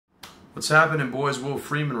What's happening, boys? Will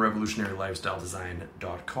Freeman,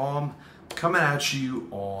 RevolutionaryLifestyleDesign.com, coming at you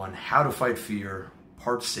on How to Fight Fear,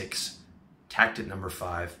 Part 6, Tactic number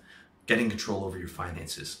 5, Getting Control Over Your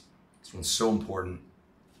Finances. This one's so important.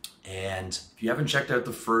 And if you haven't checked out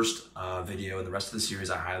the first video and the rest of the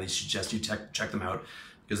series, I highly suggest you check them out,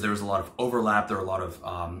 because there's a lot of overlap. There are a lot of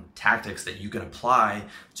tactics that you can apply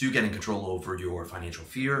to getting control over your financial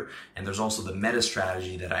fear. And there's also the meta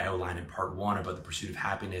strategy that I outlined in part 1 about the pursuit of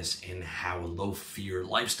happiness and how a low fear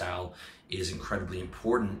lifestyle is incredibly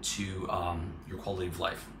important to your quality of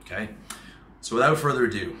life, okay? So without further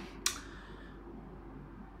ado,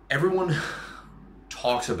 everyone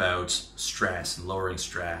talks about stress and lowering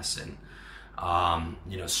stress and,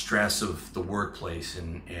 stress of the workplace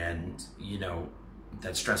and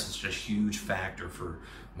that stress is just a huge factor for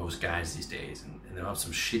most guys these days, and they'll have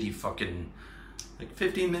some shitty fucking, like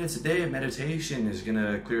 15 minutes a day of meditation is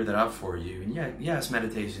gonna clear that up for you. And yes,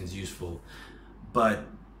 meditation is useful, but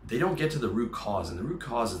they don't get to the root cause, and the root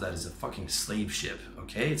cause is that it's a fucking slave ship,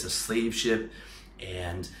 okay? It's a slave ship,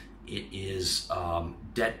 and it is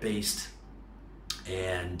debt-based,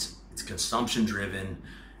 and it's consumption-driven,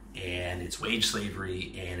 and it's wage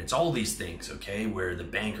slavery, and it's all these things, okay, where the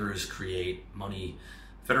bankers create money.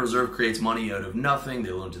 Federal Reserve creates money out of nothing.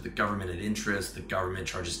 They loan to the government at interest. The government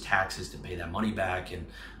charges taxes to pay that money back, and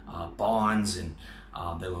bonds, and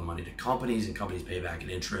they loan money to companies, and companies pay back at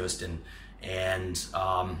interest, and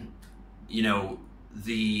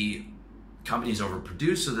the companies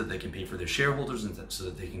overproduce so that they can pay for their shareholders and so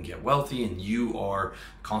that they can get wealthy, and you are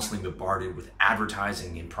constantly bombarded with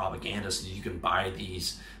advertising and propaganda so that you can buy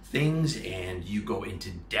these things, and you go into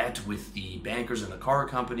debt with the bankers and the car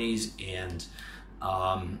companies and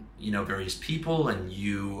various people, and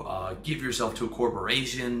you give yourself to a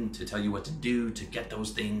corporation to tell you what to do to get those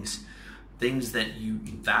things that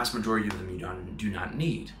vast majority of them you do not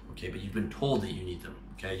need, okay? But you've been told that you need them,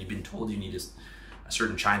 okay? You've been told you need a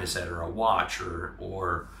certain China set or a watch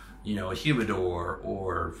or a humidor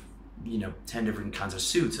or 10 different kinds of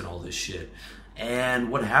suits and all this shit. And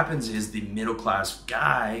what happens is the middle class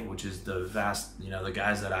guy, which is the the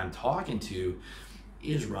guys that I'm talking to,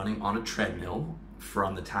 is running on a treadmill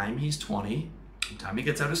from the time he's 20, the time he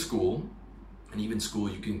gets out of school, and even school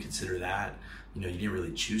you can consider that, you didn't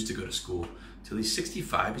really choose to go to school, till he's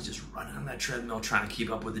 65. He's just running on that treadmill, trying to keep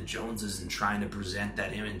up with the Joneses and trying to present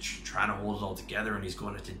that image, trying to hold it all together, and he's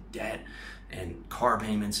going into debt and car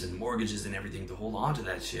payments and mortgages and everything to hold on to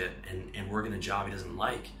that shit, and working a job he doesn't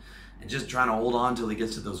like, and just trying to hold on till he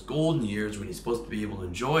gets to those golden years when he's supposed to be able to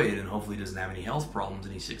enjoy it, and hopefully he doesn't have any health problems,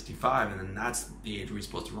 and he's 65, and then that's the age where he's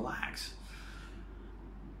supposed to relax.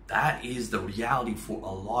 That is the reality for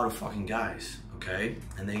a lot of fucking guys, okay?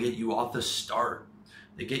 And they get you off the start.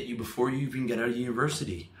 They get you before you even get out of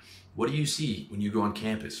university. What do you see when you go on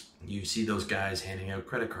campus? You see those guys handing out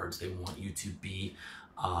credit cards. They want you to be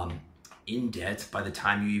in debt by the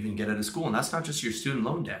time you even get out of school. And that's not just your student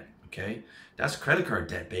loan debt, okay? That's credit card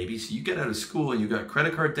debt, baby. So you get out of school and you got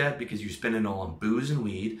credit card debt because you spend it all on booze and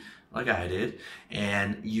weed, like I did.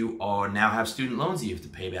 And you now have student loans that you have to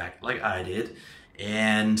pay back, like I did.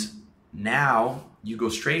 And now you go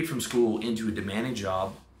straight from school into a demanding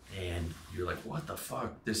job, and you're like, what the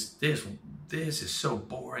fuck? This is so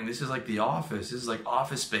boring. This is like The Office. This is like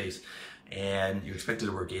Office Space. And you're expected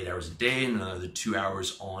to work 8 hours a day and another 2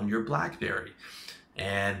 hours on your BlackBerry.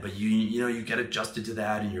 But you get adjusted to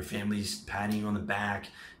that, and your family's patting you on the back,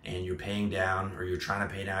 and you're paying down, or you're trying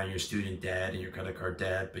to pay down your student debt and your credit card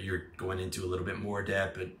debt, but you're going into a little bit more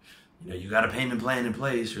debt, but you got a payment plan in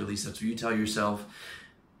place, or at least that's what you tell yourself.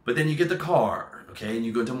 But then you get the car, okay, and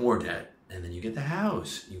you go into more debt. And then you get the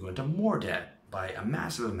house, you go into more debt by a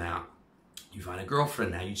massive amount. You find a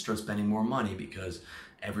girlfriend, now you start spending more money, because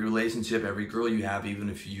every relationship, every girl you have, even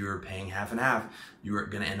if you're paying half and half, you're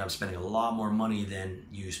gonna end up spending a lot more money than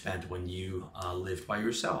you spent when you lived by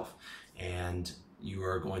yourself. And you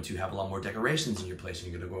are going to have a lot more decorations in your place,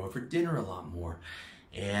 and you're gonna go out for dinner a lot more.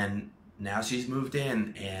 And now she's moved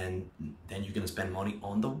in, and then you're gonna spend money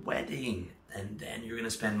on the wedding, and then you're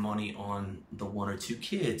gonna spend money on the 1 or 2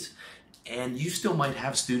 kids. And you still might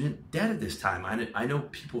have student debt at this time. I know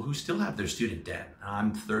people who still have their student debt.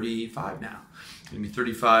 I'm 35 now. I'm gonna be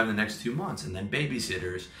 35 in the next 2 months, and then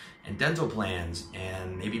babysitters and dental plans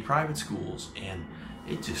and maybe private schools, and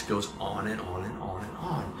it just goes on and on and on and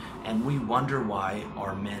on. And we wonder why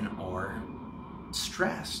our men are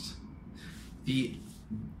stressed. The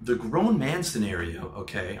grown man scenario,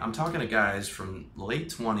 okay, I'm talking to guys from late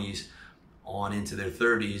 20s on into their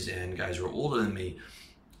 30s, and guys who are older than me,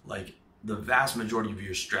 like, the vast majority of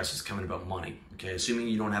your stress is coming about money, okay? Assuming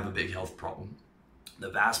you don't have a big health problem. The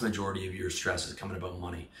vast majority of your stress is coming about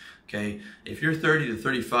money. Okay, if you're 30 to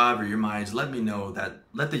 35 or you're my age, let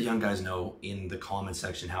the young guys know in the comment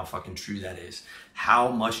section how fucking true that is. How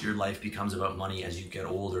much your life becomes about money as you get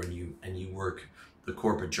older and you work the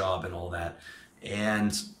corporate job and all that.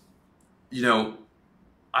 And you know,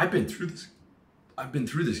 I've been through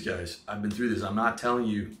this, guys. I've been through this. I'm not telling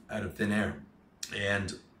you out of thin air.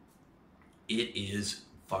 And it is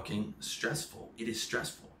fucking stressful. It is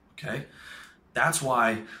stressful, okay? That's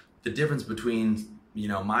why the difference between, you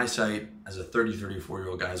know, my site as a 30,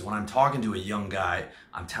 34-year-old guy is when I'm talking to a young guy,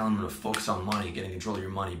 I'm telling him to focus on money, getting control of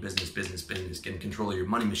your money, business, getting control of your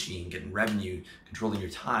money machine, getting revenue, controlling your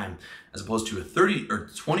time, as opposed to a 30 or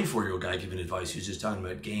 24-year-old guy giving advice who's just talking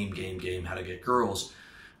about game, how to get girls.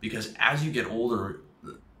 Because as you get older,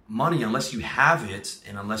 money, unless you have it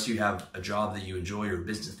and unless you have a job that you enjoy or a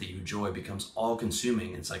business that you enjoy, becomes all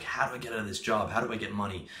consuming. It's like, how do I get out of this job? How do I get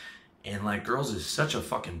money? And like, girls is such a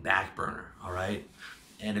fucking back burner, all right?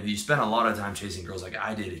 And if you spend a lot of time chasing girls like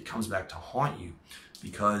I did, it comes back to haunt you,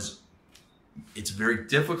 because it's very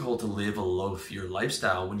difficult to live a low-fear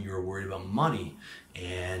lifestyle when you're worried about money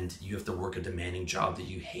and you have to work a demanding job that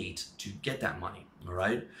you hate to get that money, all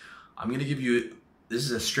right? I'm gonna give you, this is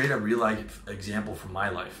a straight up real life example from my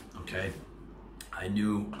life, okay? I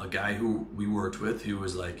knew a guy who we worked with who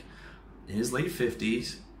was like in his late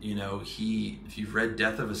 50s. You know, if you've read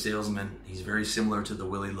Death of a Salesman, he's very similar to the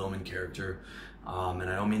Willy Loman character. And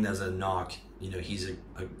I don't mean that as a knock. You know, he's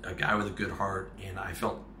a guy with a good heart, and I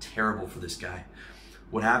felt terrible for this guy.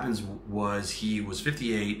 What happens was he was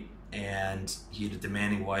 58, and he had a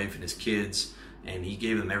demanding wife and his kids, and he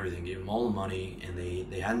gave them everything, gave them all the money, and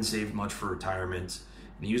they hadn't saved much for retirement.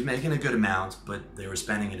 And he was making a good amount, but they were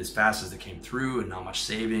spending it as fast as they came through, and not much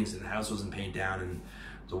savings, and the house wasn't paid down, and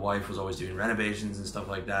the wife was always doing renovations and stuff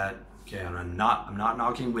like that. Okay, I'm not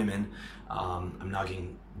knocking women. I'm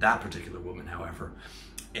knocking that particular woman, however.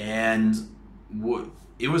 And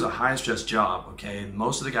it was a high stress job. Okay,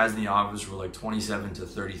 most of the guys in the office were like 27 to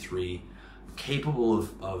 33, capable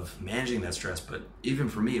of managing that stress. But even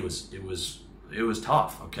for me, it was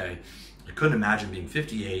tough. Okay, I couldn't imagine being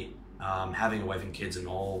 58, having a wife and kids, and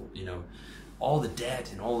all, you know, all the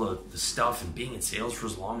debt and all the stuff, and being in sales for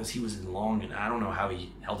as long as he was in long, and I don't know how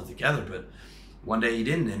he held it together, but one day he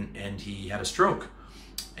didn't, and he had a stroke,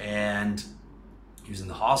 and he was in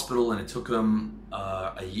the hospital, and it took him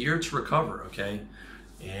a year to recover, okay?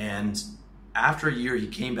 And after a year, he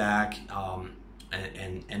came back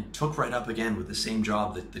and took right up again with the same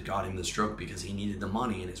job that got him the stroke, because he needed the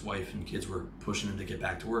money, and his wife and kids were pushing him to get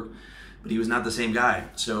back to work. But he was not the same guy,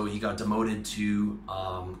 so he got demoted to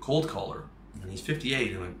cold caller. And he's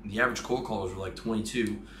 58, and the average cold callers were like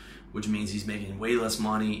 22, which means he's making way less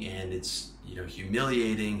money, and it's, you know,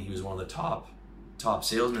 humiliating. He was one of the top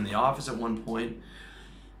salesmen in the office at one point,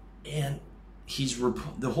 and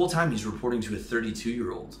the whole time he's reporting to a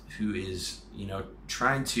 32-year-old who is, you know,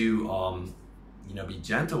 trying to, you know, be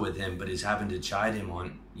gentle with him, but is having to chide him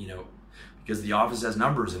on, you know, because the office has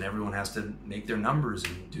numbers and everyone has to make their numbers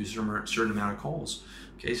and do a certain amount of calls.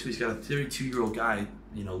 Okay, so he's got a 32-year-old guy,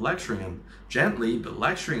 you know, lecturing him gently, but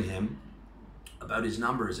lecturing him about his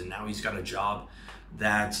numbers, and now he's got a job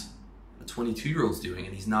that a 22-year-old's doing,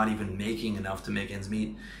 and he's not even making enough to make ends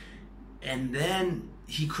meet. And then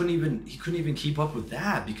he couldn't even keep up with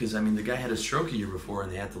that, because I mean, the guy had a stroke a year before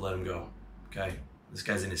and they had to let him go. Okay, this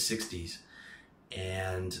guy's in his 60s,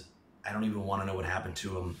 and I don't even want to know what happened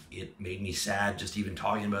to him. It made me sad just even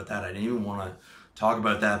talking about that. I didn't even want to talk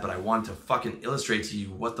about that, but I wanted to fucking illustrate to you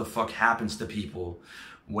what the fuck happens to people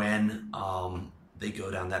when they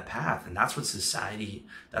go down that path. And that's what society,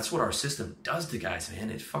 that's what our system does to guys, man.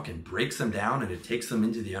 It fucking breaks them down, and it takes them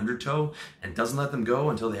into the undertow and doesn't let them go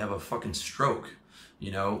until they have a fucking stroke,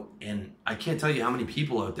 you know? And I can't tell you how many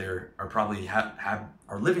people out there are probably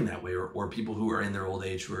are living that way, or people who are in their old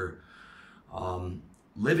age who are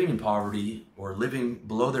living in poverty, or living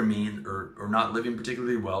below their mean, or not living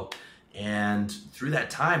particularly well. And through that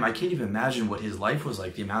time, I can't even imagine what his life was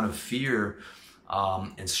like, the amount of fear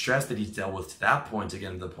and stress that he's dealt with to that point,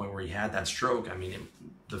 again, to the point where he had that stroke. I mean,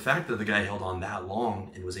 the fact that the guy held on that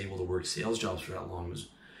long and was able to work sales jobs for that long was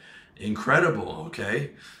incredible,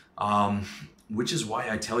 okay? Which is why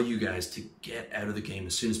I tell you guys to get out of the game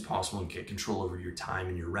as soon as possible and get control over your time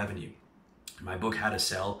and your revenue. In my book, How to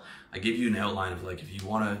Sell, I give you an outline of, like, if you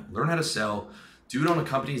want to learn how to sell, do it on a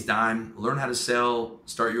company's dime, learn how to sell,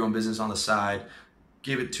 start your own business on the side,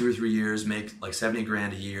 give it 2 or 3 years, make like 70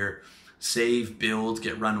 grand a year, save, build,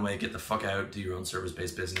 get runway, get the fuck out, do your own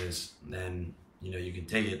service-based business. And then, you know, you can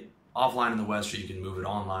take it offline in the West, or you can move it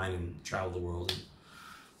online and travel the world and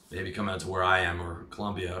maybe come out to where I am or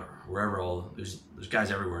Colombia or wherever. There's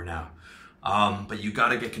guys everywhere now. But you got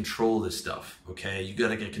to get control of this stuff, okay? You got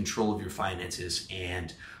to get control of your finances,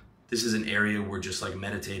 and this is an area where just like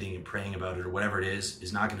meditating and praying about it or whatever it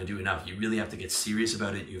is not going to do enough. You really have to get serious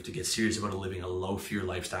about it. You have to get serious about living a low fear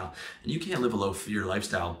lifestyle. And you can't live a low fear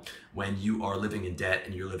lifestyle when you are living in debt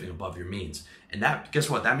and you're living above your means. And that, guess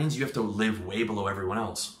what? That means you have to live way below everyone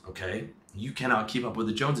else, okay? You cannot keep up with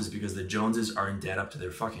the Joneses because the Joneses are in debt up to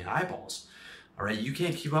their fucking eyeballs, all right? You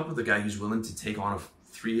can't keep up with the guy who's willing to take on a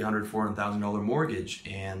 $300,000, $400,000 mortgage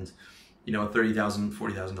and, you know, a $30,000,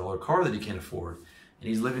 $40,000 car that he can't afford. And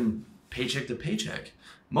he's living paycheck to paycheck.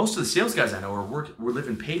 Most of the sales guys I know are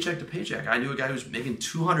living paycheck to paycheck. I knew a guy who's making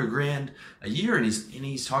 200 grand a year, and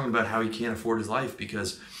he's talking about how he can't afford his life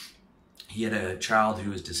because he had a child who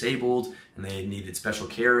was disabled and they needed special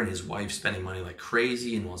care, and his wife's spending money like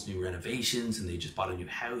crazy and wants new renovations, and they just bought a new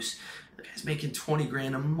house. The guy's making 20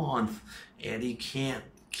 grand a month and he can't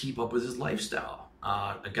keep up with his lifestyle.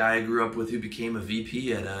 A guy I grew up with who became a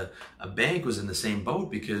VP at a bank was in the same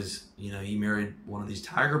boat because, you know, he married one of these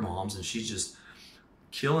tiger moms and she's just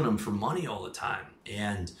killing him for money all the time.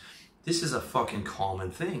 And this is a fucking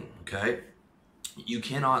common thing, okay? You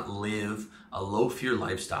cannot live a low fear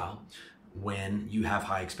lifestyle when you have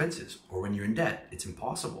high expenses or when you're in debt. It's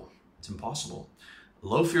impossible. It's impossible.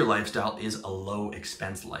 Low fear lifestyle is a low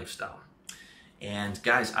expense lifestyle. And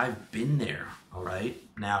guys, I've been there, all right?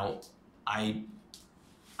 Now, I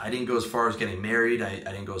didn't go as far as getting married. I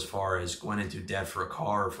didn't go as far as going into debt for a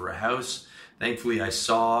car or for a house. Thankfully, I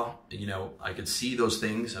saw, you know, I could see those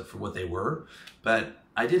things for what they were, but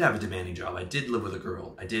I did have a demanding job. I did live with a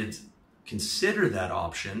girl. I did consider that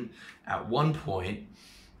option at one point,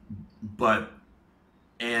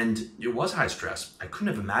 and it was high stress. I couldn't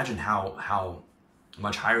have imagined how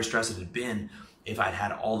much higher stress it had been if I'd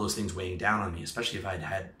had all those things weighing down on me, especially if I'd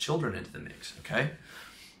had children into the mix, okay?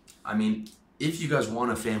 I mean, if you guys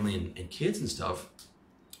want a family and kids and stuff,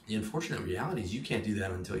 the unfortunate reality is you can't do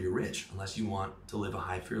that until you're rich, unless you want to live a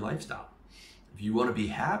high fear lifestyle. If you want to be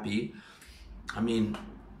happy, I mean,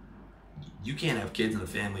 you can't have kids in the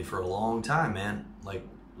family for a long time, man, like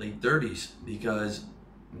late 30s, because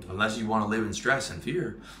unless you want to live in stress and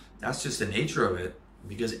fear, that's just the nature of it,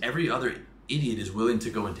 because every other idiot is willing to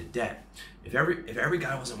go into debt. If every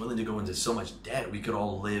guy wasn't willing to go into so much debt, we could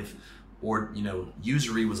all live, or, you know,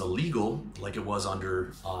 usury was illegal like it was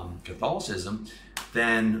under Catholicism,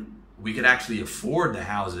 then we could actually afford the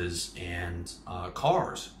houses and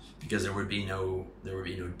cars because there would be no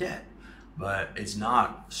debt. But it's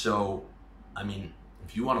not. So, I mean,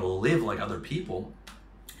 if you want to live like other people,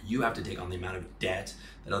 you have to take on the amount of debt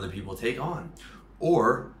that other people take on,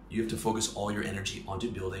 or you have to focus all your energy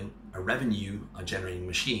onto building a revenue generating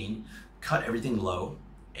machine, cut everything low,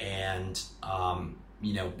 and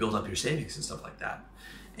you know, build up your savings and stuff like that.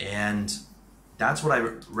 And that's what I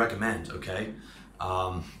recommend, okay?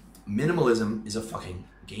 Minimalism is a fucking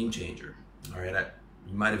game changer, all right?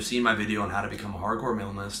 You might have seen my video on how to become a hardcore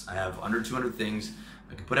minimalist. I have under 200 things.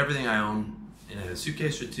 I can put everything I own in a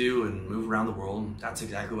suitcase or two and move around the world. That's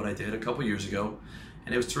exactly what I did a couple years ago,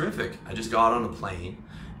 and it was terrific. I just got on a plane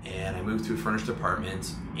and I moved to a furnished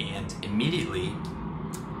apartment, and immediately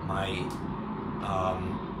my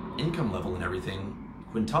income level and everything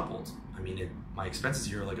quintupled. I mean, my expenses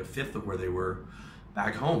here are like a fifth of where they were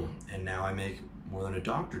back home, and now I make more than a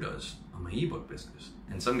doctor does on my ebook business.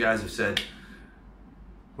 And some guys have said,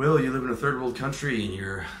 "Will, you live in a third world country and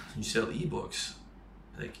you sell ebooks."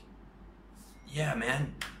 Like, yeah,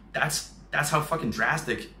 man, that's how fucking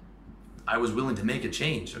drastic I was willing to make a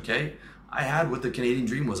change. Okay, I had what the Canadian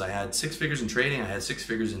dream was. I had 6 figures in trading. I had 6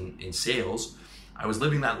 figures in sales. I was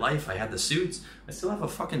living that life. I had the suits. I still have a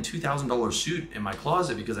fucking $2,000 suit in my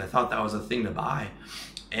closet because I thought that was a thing to buy.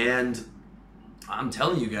 And I'm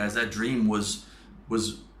telling you guys, that dream was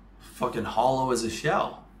fucking hollow as a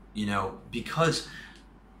shell, you know, because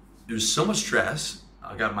there's so much stress.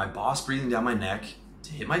 I got my boss breathing down my neck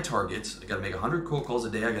to hit my targets. I got to make 100 cold calls a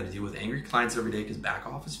day. I got to deal with angry clients every day because back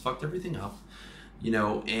office fucked everything up, you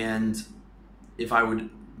know. And if I would,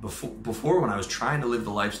 before when I was trying to live the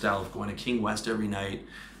lifestyle of going to King West every night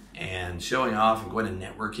and showing off and going to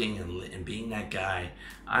networking and being that guy,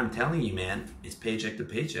 I'm telling you, man, it's paycheck to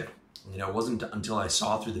paycheck. You know, it wasn't until I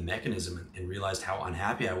saw through the mechanism and realized how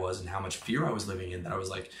unhappy I was and how much fear I was living in that I was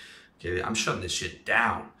like, okay, I'm shutting this shit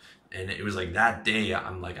down. And it was like that day,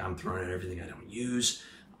 I'm throwing out everything I don't use.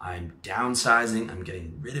 I'm downsizing. I'm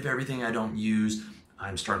getting rid of everything I don't use.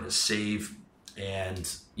 I'm starting to save. And,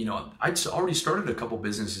 you know, I'd already started a couple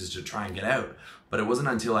businesses to try and get out, but it wasn't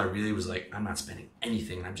until I really was like, I'm not spending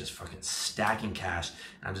anything. I'm just fucking stacking cash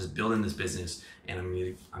and I'm just building this business, and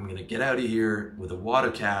I'm gonna get out of here with a wad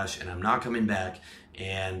of cash, and I'm not coming back,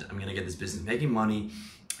 and I'm gonna get this business making money,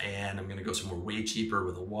 and I'm gonna go somewhere way cheaper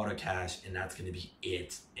with a wad of cash, and that's gonna be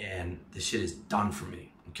it. And this shit is done for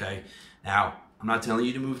me, okay? Now, I'm not telling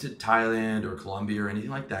you to move to Thailand or Colombia or anything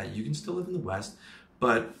like that. You can still live in the West,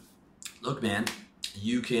 but look, man,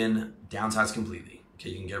 you can downsize completely. Okay,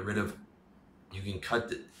 you can cut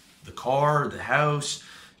the car, the house,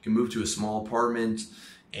 you can move to a small apartment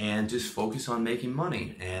and just focus on making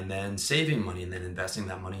money and then saving money and then investing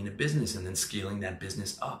that money in a business and then scaling that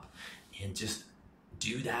business up, and just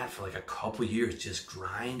do that for like a couple of years, just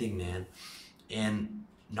grinding, man. And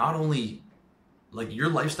not only, like, your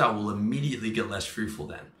lifestyle will immediately get less fearful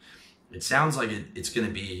then. It sounds like it's going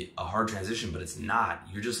to be a hard transition, but it's not.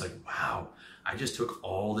 You're just like, wow, I just took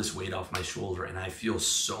all this weight off my shoulder and I feel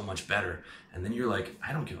so much better. And then you're like,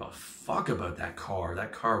 I don't give a fuck about that car.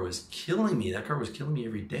 That car was killing me. That car was killing me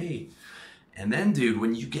every day. And then, dude,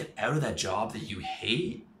 when you get out of that job that you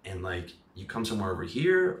hate and like you come somewhere over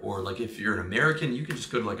here, or like if you're an American, you can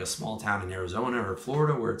just go to like a small town in Arizona or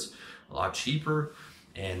Florida where it's a lot cheaper,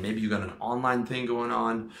 and maybe you got an online thing going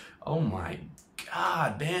on. Oh my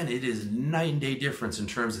God, man, it is night and day difference in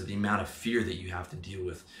terms of the amount of fear that you have to deal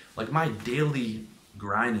with. Like, my daily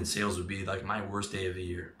grind in sales would be like my worst day of the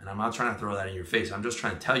year. And I'm not trying to throw that in your face. I'm just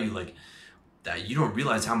trying to tell you, like, that you don't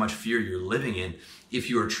realize how much fear you're living in if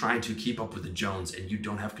you are trying to keep up with the Jones and you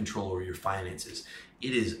don't have control over your finances.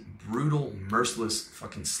 It is brutal, merciless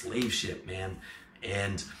fucking slave ship, man.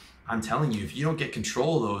 And I'm telling you, if you don't get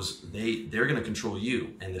control of those, they're going to control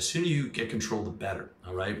you. And the sooner you get control, the better,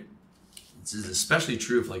 all right? This is especially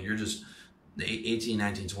true if like you're just 18,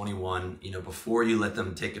 19, 21, you know, before you let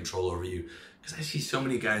them take control over you. Because I see so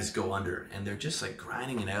many guys go under and they're just like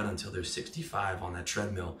grinding it out until they're 65 on that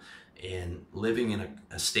treadmill and living in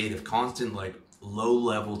a state of constant like low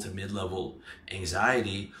level to mid-level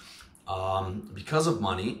anxiety because of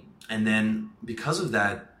money. And then because of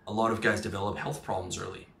that, a lot of guys develop health problems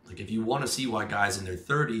early. Like, if you want to see why guys in their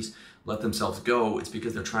 30s let themselves go, it's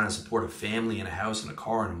because they're trying to support a family and a house and a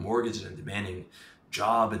car and a mortgage and a demanding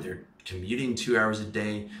job, and they're commuting 2 hours a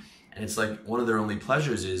day. And it's like one of their only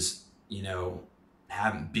pleasures is, you know,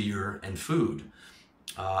 having beer and food.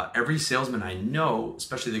 Every salesman I know,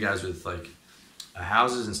 especially the guys with like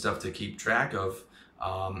houses and stuff to keep track of,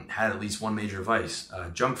 had at least one major vice: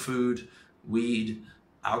 junk food, weed,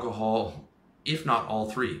 alcohol, if not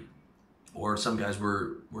all three. Or some guys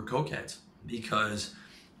were cokeheads, because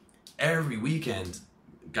every weekend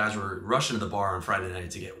guys were rushing to the bar on Friday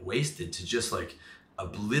night to get wasted, to just like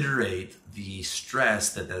obliterate the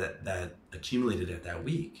stress that accumulated at that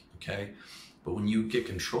week, okay? But when you get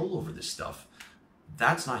control over this stuff,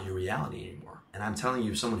 that's not your reality anymore. And I'm telling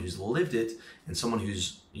you, someone who's lived it and someone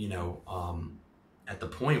who's, you know, at the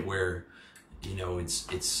point where, you know,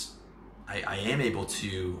 I am able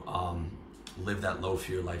to live that low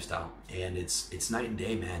fear lifestyle, and it's night and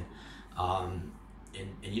day, man.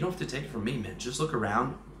 And you don't have to take it from me, man. Just look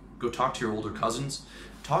around, go talk to your older cousins,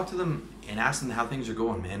 talk to them and ask them how things are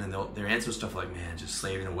going, man. And they'll answer stuff like, man, just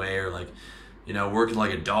slaving away, or like, you know, working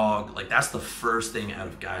like a dog. Like, that's the first thing out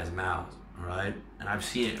of guys' mouths, all right? And I've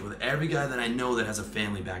seen it with every guy that I know that has a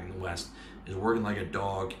family back in the West, is working like a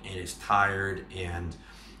dog and is tired. And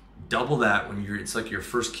double that when it's like your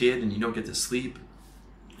first kid and you don't get to sleep.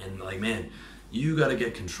 And like, man, you got to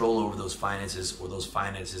get control over those finances, or those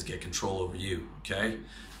finances get control over you, okay?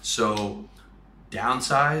 So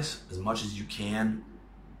downsize as much as you can,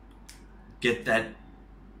 get that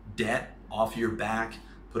debt off your back,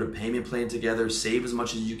 put a payment plan together, save as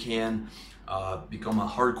much as you can, become a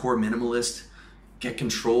hardcore minimalist, get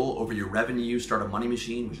control over your revenue, start a money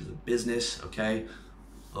machine, which is a business, okay?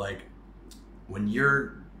 Like, when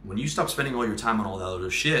you stop spending all your time on all that other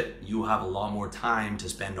shit, you have a lot more time to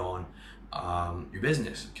spend on your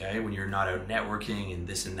business, okay? When you're not out networking and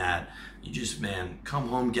this and that, you just, man, come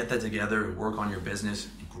home, get that together and work on your business,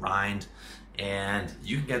 grind, and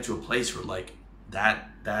you can get to a place where like that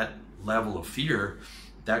level of fear,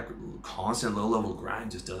 that constant low level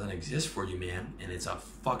grind just doesn't exist for you, man. And it's a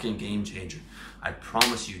fucking game changer. I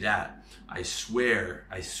promise you that. I swear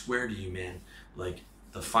to you, man. Like,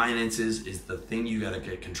 the finances is the thing you got to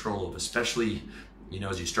get control of, especially, you know,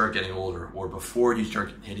 as you start getting older, or before you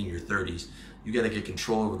start hitting your 30s. You got to get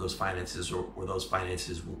control over those finances, or those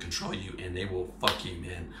finances will control you, and they will fuck you,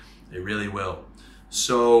 man. They really will.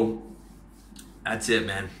 So that's it,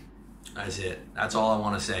 man. That's it. That's all I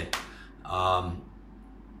want to say.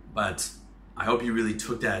 But I hope you really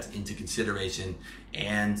took that into consideration.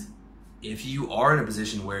 And if you are in a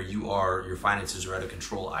position where your finances are out of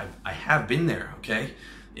control, I have been there, okay?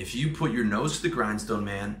 If you put your nose to the grindstone,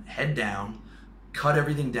 man, head down, cut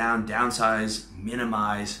everything down, downsize,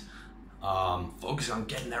 minimize, focus on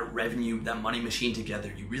getting that revenue, that money machine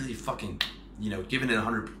together, you really fucking, giving it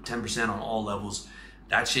 110% on all levels,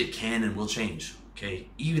 that shit can and will change, okay?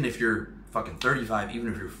 Even if you're fucking 35,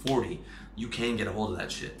 even if you're 40, you can get a hold of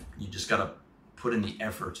that shit. You just gotta put in the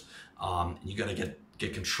effort. You gotta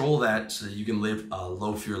get control of that so that you can live a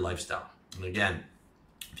low fear lifestyle. And again,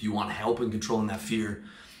 if you want help in controlling that fear,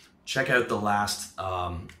 check out the last,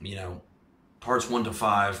 parts 1 to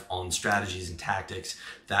 5 on strategies and tactics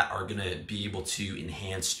that are gonna be able to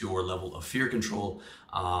enhance your level of fear control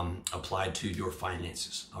applied to your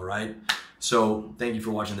finances, all right? So thank you for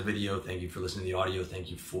watching the video. Thank you for listening to the audio. Thank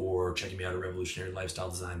you for checking me out at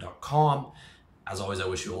revolutionarylifestyledesign.com. As always, I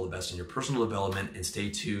wish you all the best in your personal development, and stay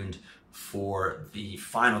tuned for the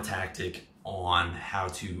final tactic on how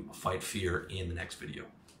to fight fear in the next video.